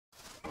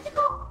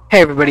Hey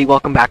everybody,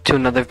 welcome back to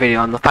another video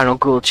on the Final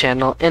Ghoul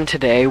channel, and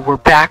today we're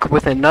back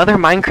with another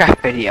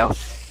Minecraft video.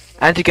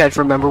 As you guys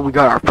remember, we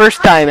got our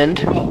first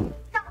diamond,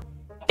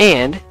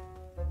 and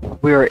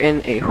we are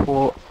in a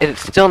hole. It's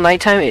still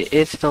nighttime? It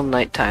is still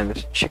nighttime.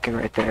 There's a chicken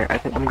right there. I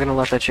think I'm gonna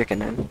let that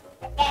chicken in.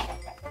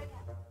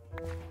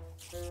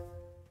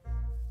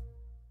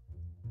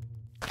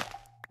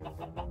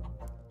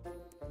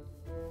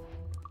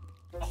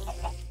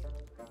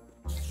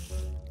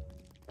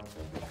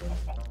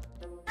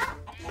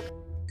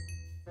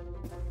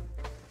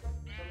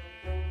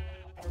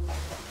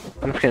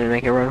 I'm just gonna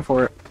make a run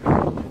for it.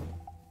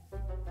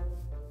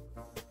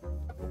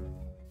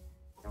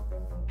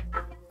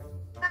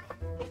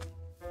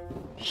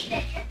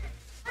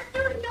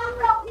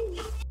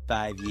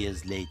 Five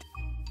years later.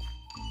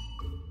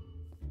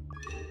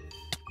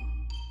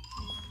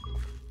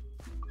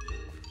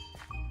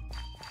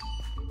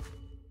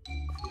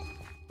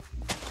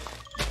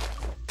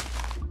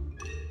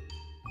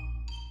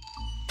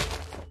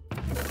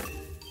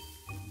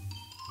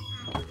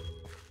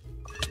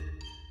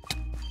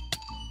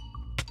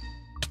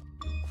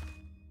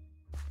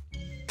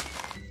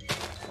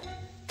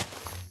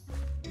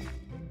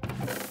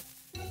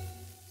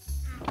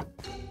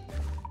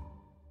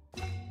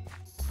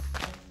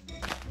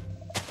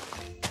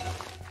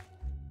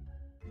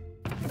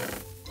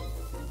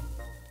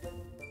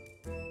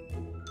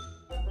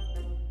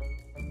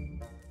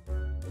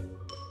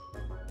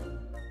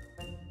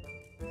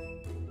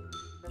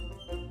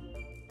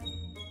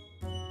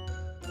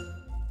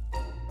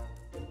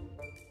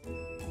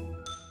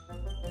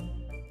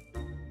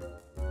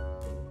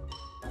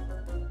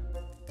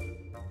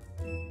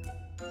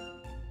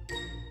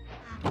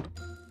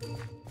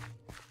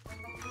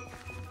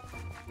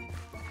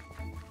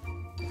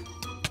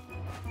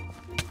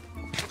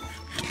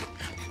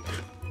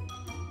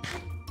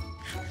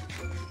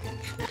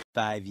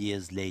 Five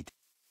years later.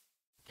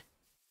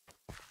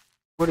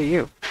 What are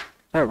you? Is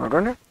that a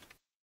roadrunner?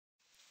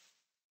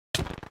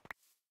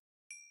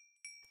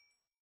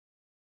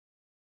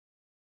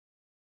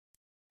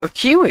 A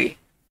kiwi!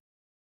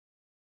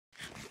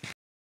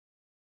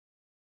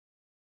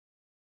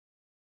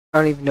 I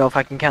don't even know if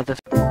I can count this.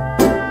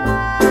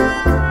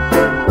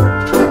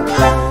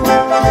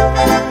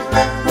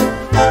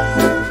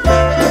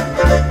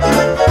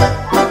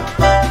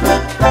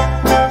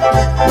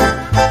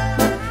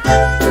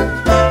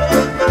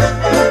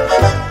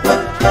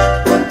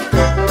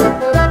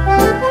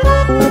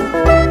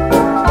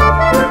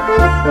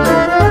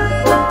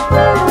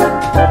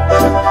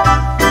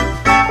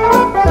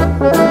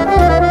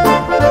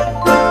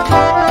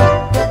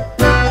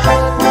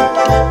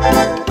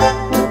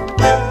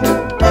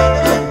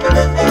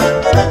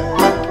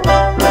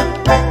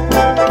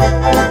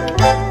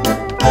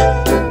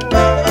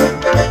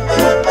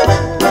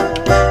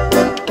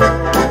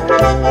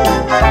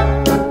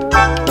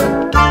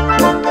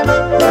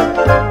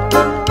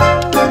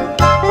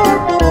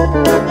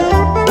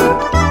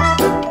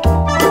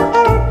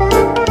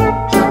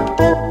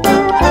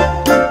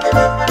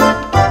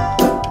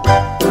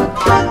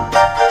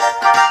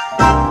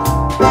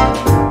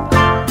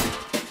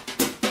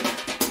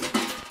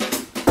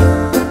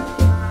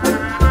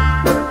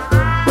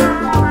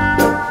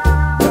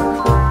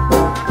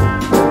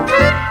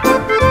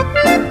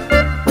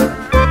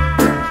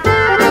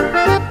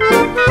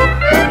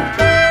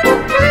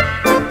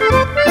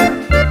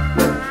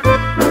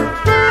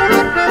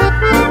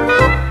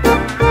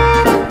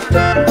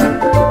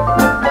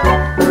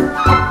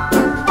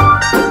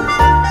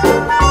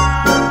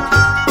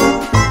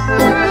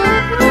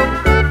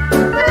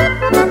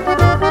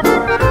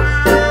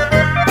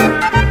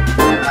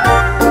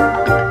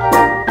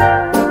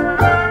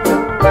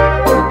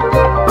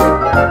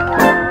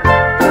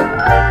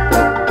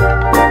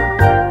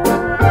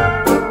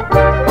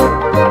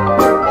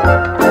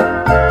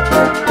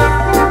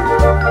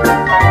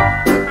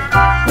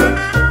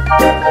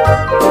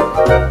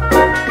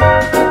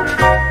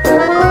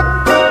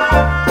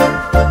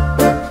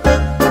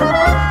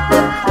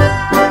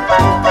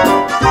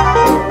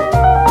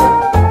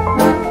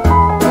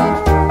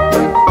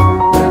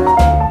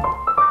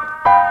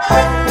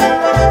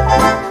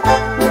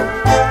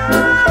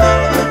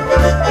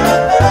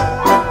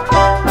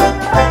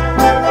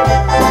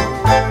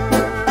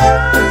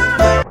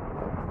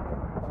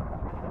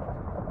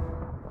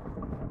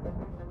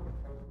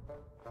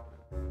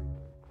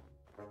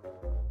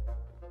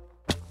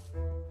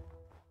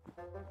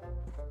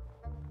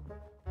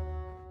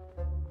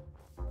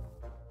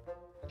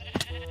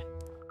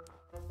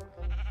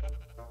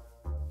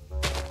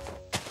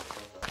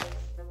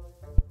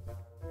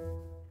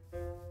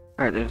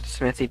 Alright, there's a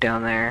smithy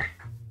down there.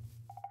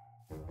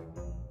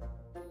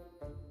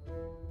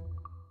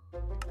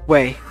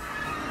 Way.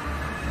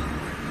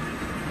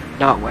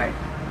 Not way.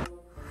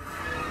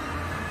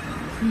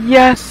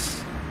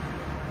 Yes!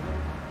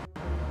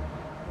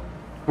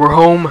 We're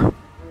home.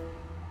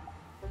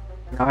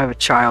 Now I have a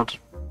child.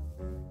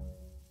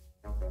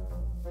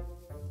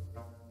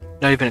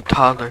 Not even a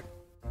toddler.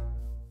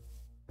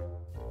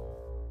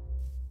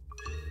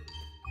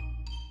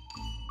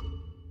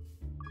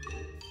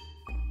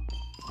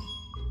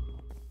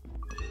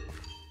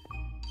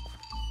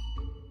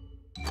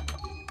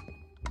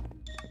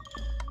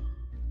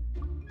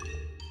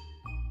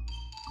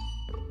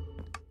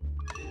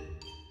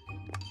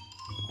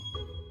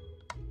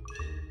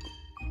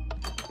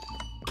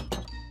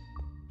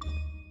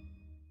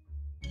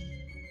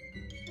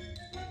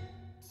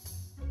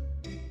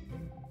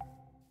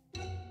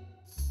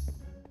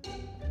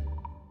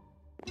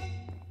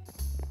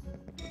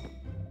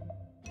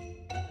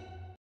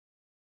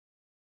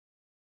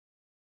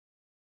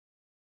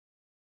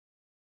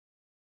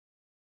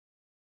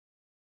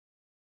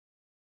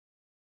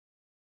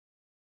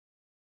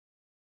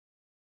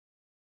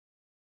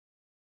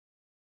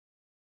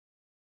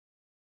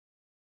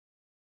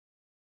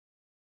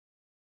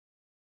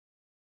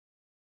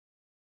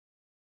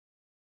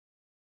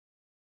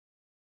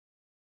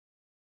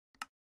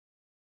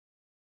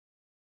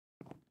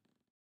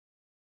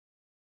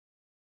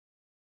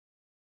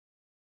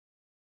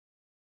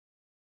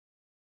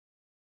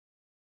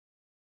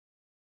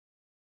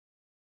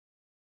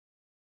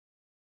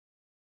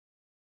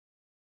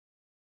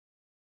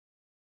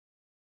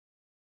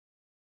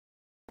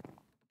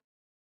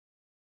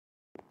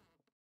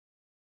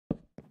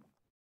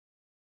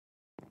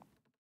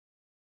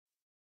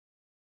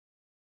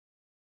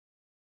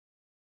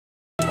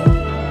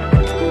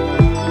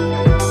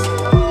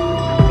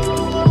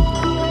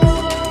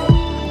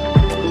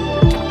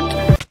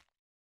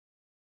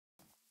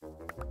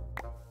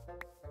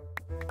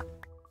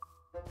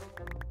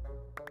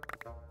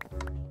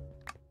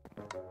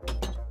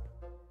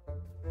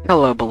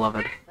 Hello,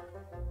 beloved.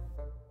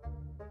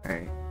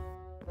 Alright.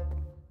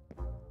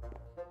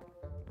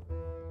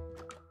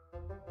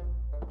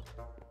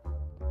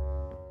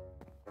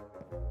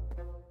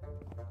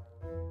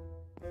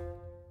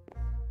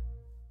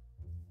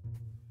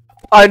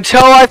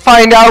 Until I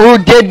find out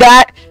who did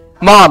that,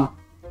 Mom.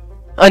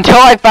 Until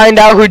I find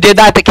out who did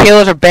that, the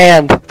killers are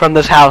banned from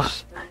this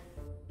house.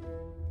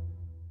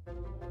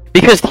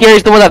 Because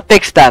Thierry's the one that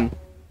fixed them.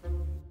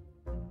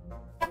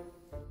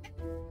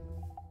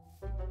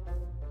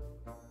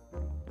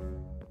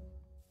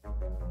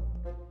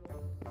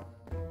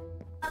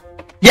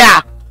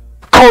 Yeah!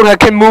 Coda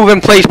can move and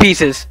place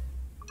pieces.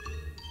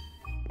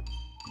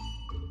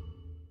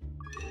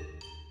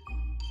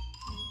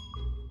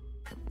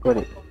 But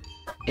it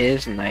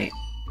is night.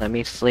 Let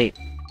me sleep.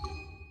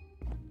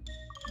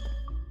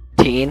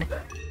 Teen.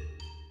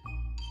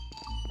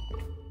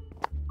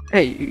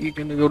 Hey, you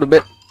gonna go to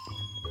bed?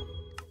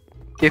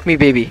 Give me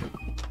baby.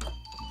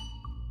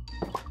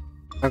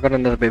 I got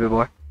another baby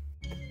boy.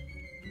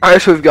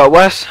 Alright, so we've got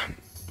Wes.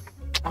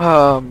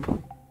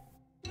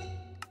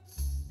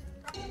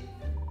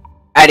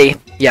 Eddie,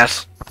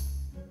 yes.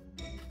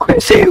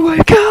 Chrissy,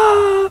 wake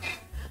up!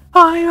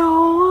 I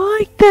don't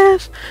like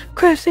this.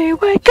 Chrissy,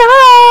 wake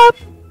up!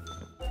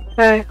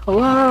 Hey,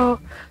 hello.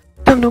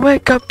 Time to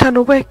wake up, time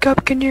to wake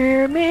up. Can you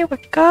hear me?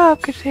 Wake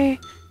up, Chrissy.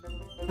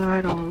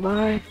 I don't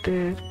like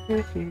this.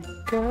 Chrissy,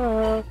 wake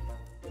up.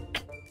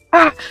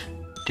 Ah!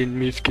 Didn't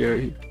me scare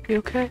you? You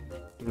okay?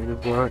 Give me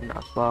the word,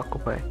 not walk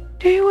away.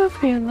 Do you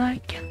feel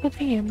like you're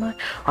living in my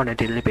on a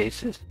daily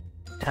basis?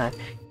 Time.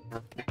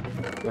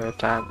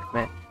 Time,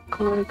 man.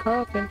 Cool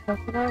coffee, how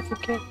could I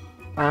forget?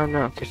 I don't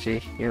know,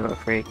 Chrissy, you're a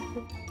freak.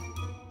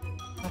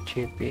 What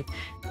you be?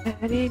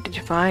 Eddie, did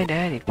you find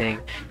anything?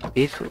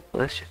 Peaceful,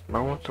 delicious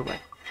moments away.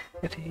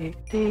 Chrissy,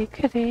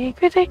 Chrissy,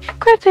 Chrissy,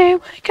 Chrissy,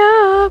 wake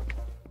up!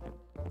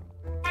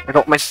 I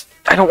don't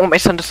want my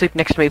son to sleep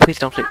next to me. Please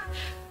don't sleep.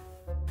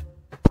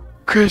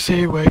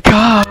 Chrissy, wake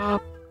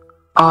up!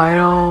 I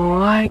don't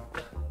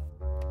like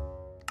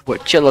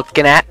what you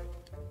looking at.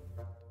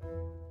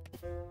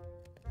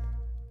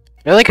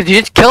 Really? Because you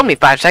just killed me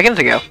 5 seconds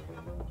ago.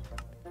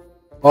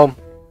 Oh.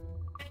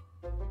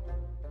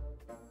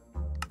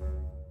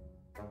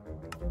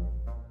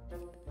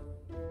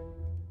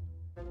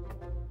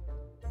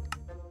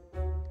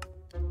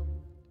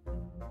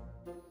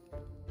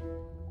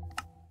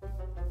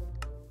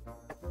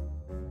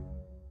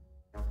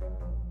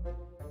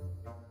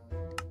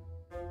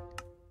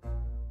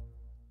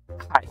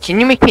 Alright,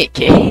 can you make me a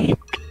cake?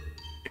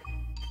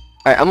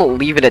 Alright, I'm gonna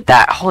leave it at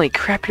that. Holy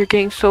crap, you're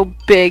getting so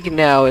big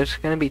now. It's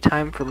gonna be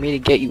time for me to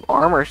get you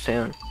armor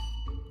soon.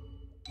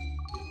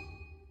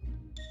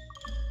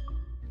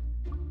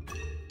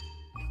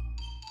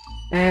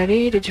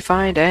 Eddie, did you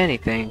find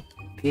anything?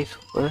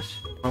 Peacefulness,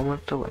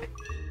 moments away.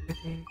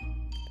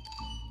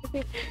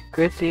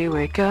 Chrissy,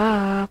 wake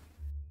up.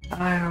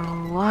 I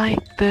don't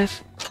like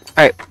this.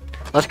 Alright,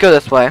 let's go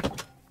this way.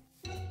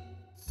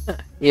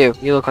 You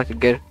look like a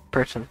good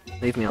person.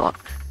 Leave me alone.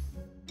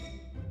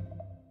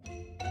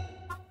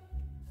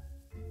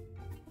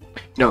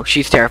 No,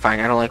 she's terrifying.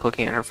 I don't like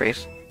looking at her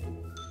face.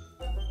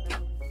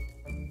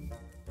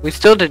 We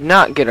still did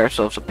not get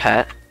ourselves a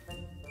pet.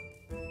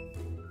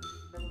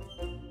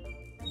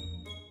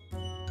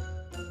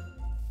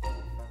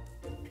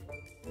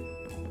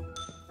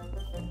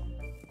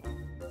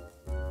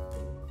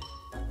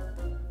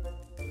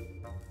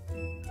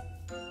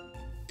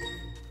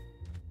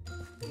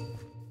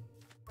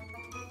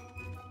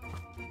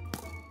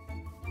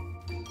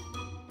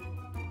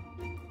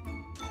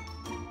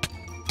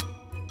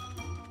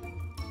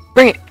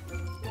 Bring it!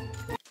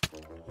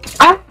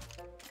 Ah!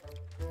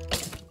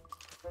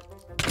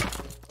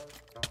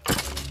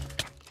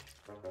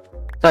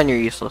 Son, you're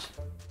useless.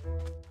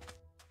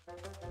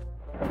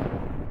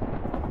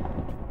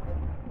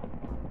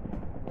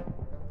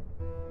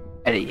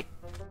 Eddie.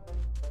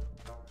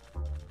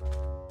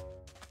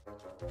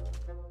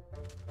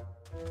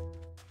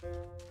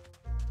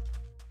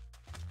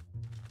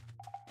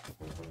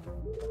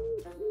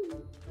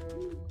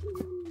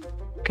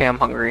 Okay, I'm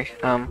hungry.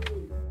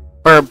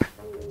 Herb.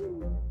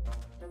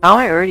 How am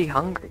I already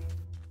hungry?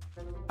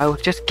 I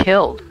was just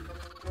killed.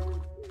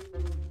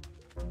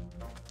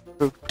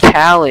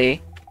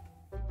 Brutally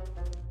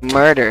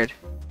murdered.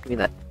 Give me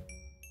that.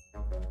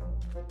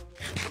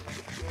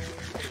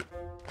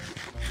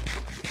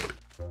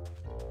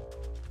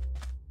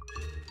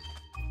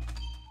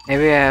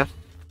 Maybe I have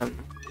some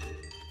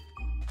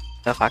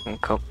stuff I can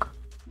cook.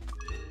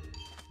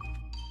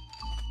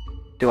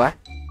 Do I?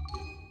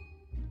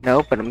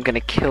 No, but I'm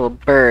gonna kill a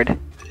bird.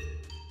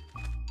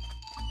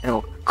 And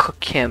I'll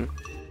cook him.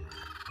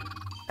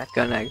 That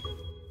gun egg.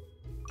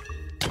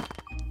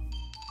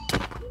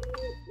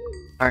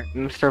 Alright,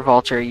 Mr.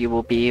 Vulture, you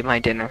will be my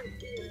dinner.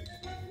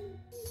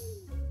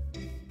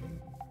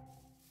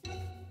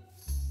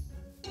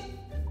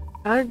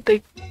 How did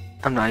they...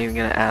 I'm not even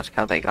gonna ask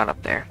how they got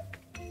up there.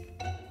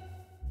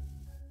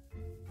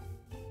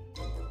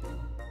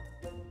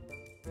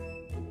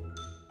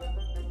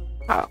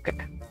 Oh, okay.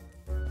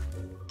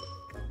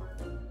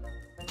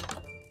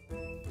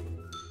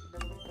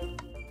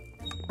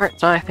 Alright,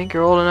 son, I think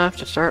you're old enough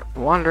to start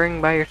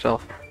wandering by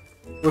yourself.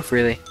 Move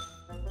freely.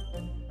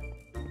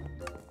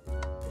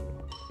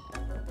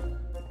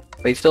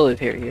 But you still live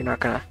here, you're not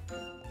gonna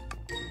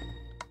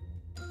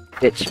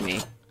ditch me.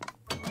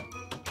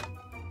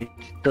 You're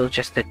still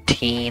just a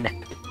teen.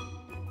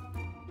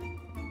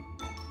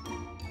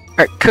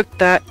 Alright, cook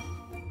that.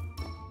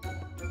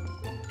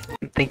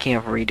 I'm thinking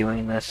of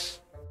redoing this.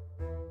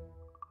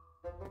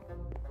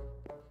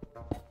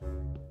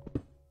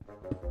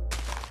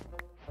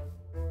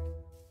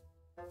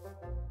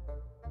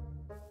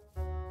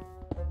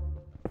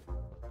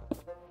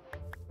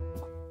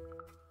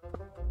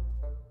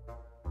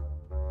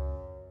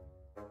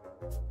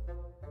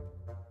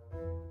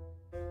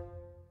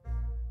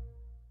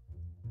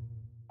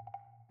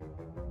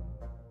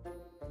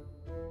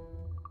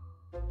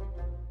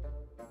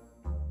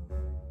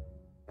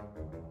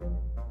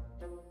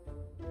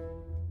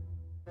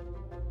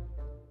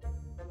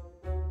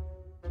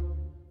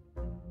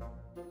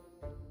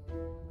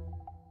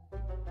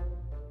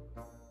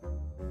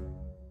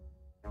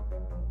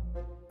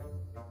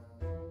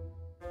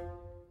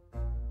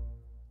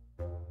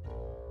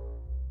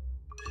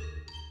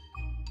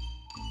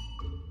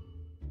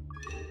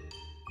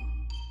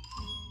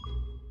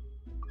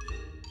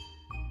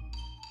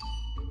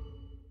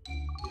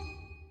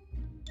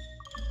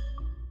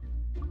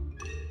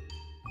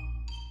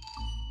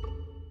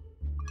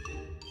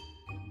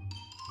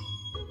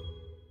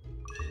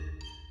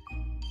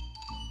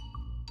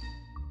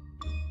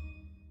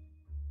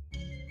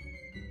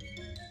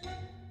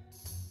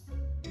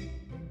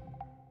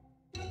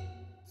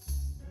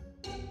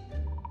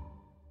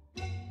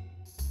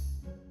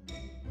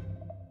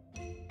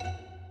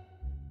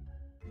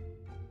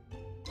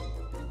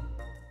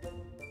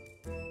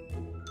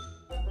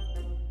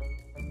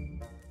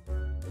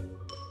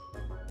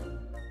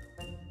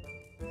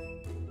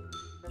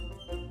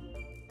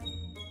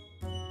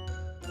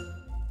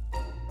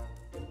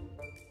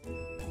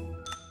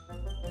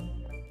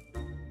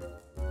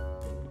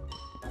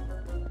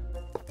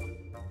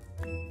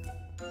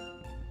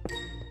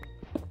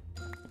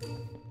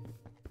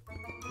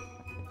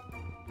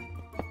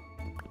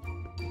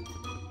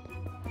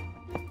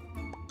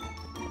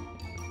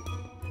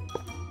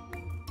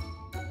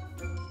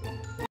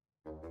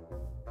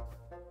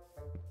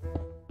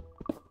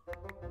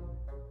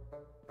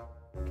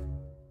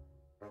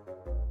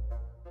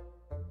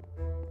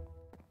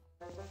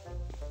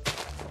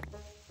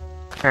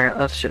 Alright,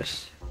 let's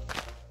just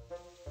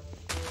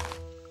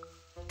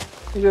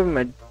give him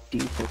a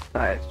decent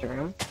sized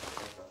room.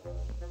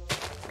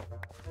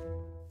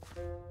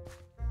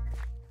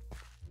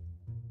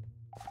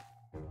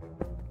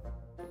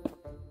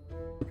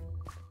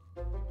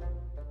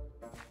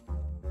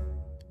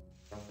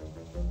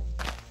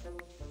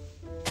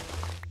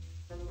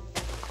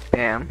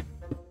 Bam.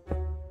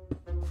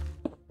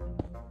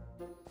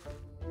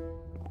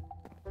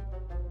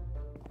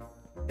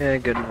 Yeah,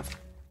 good enough.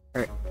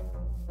 Alright.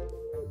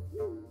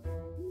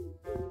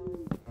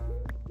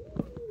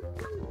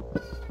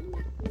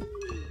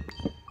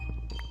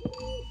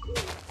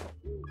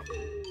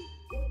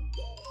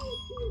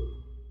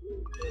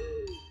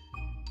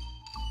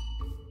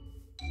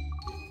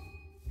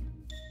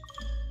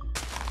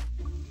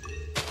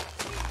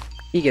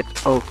 He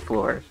gets oak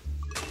floors.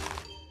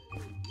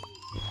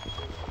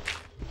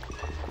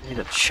 He's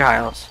a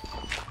child.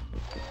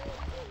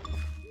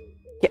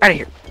 Get out of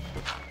here.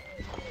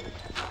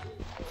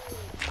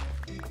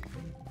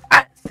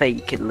 I say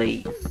you can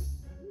leave.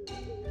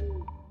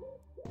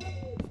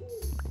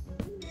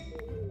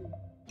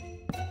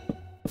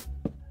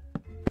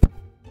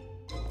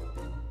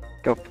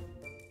 Go.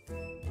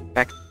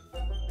 Back.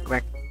 Go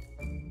back.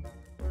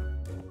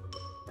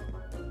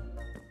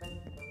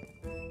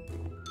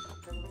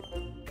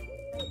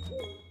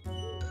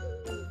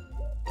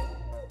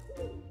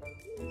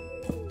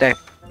 There.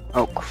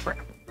 Oh crap.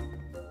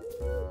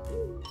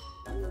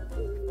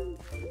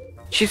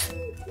 She's...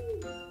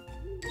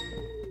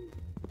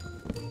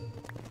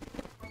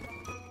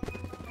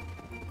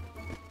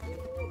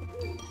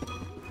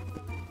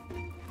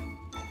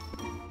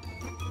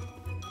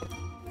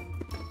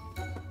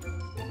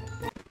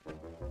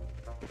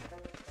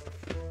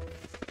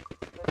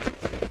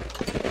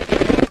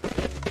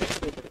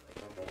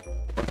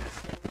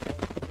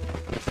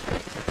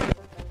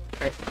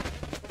 Alright.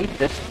 Eat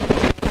this.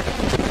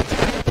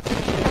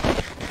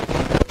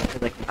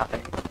 Like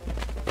nothing.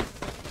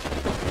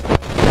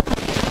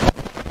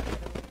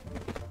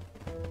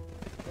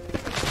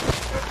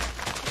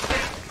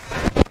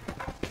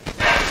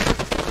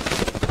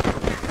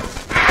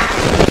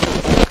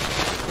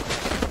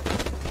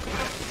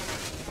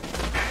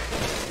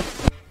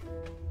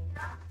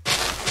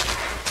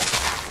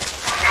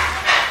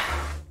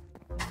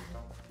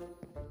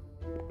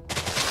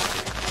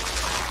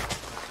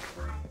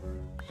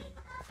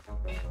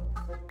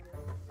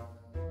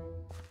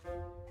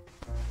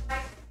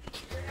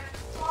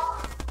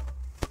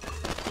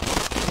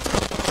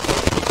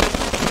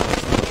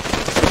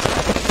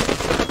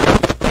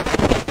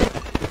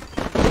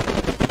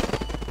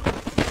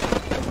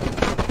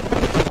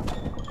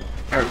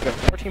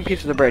 fucking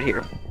pieces of bread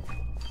here.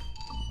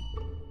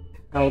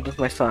 How old is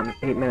my son?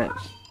 8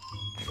 minutes.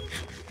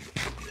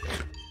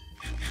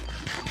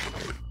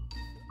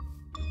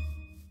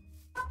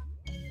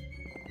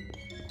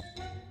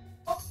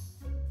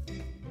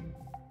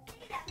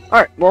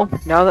 Alright, well,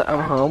 now that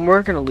I'm home,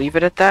 we're gonna leave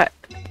it at that.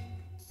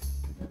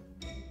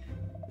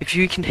 If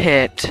you can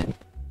hit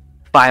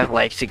 5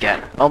 likes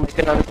again, I'll make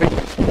another video.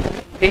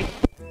 Okay?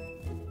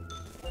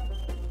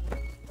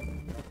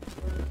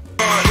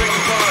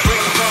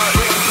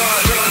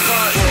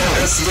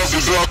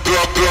 Drop,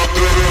 drop, drop,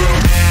 drop.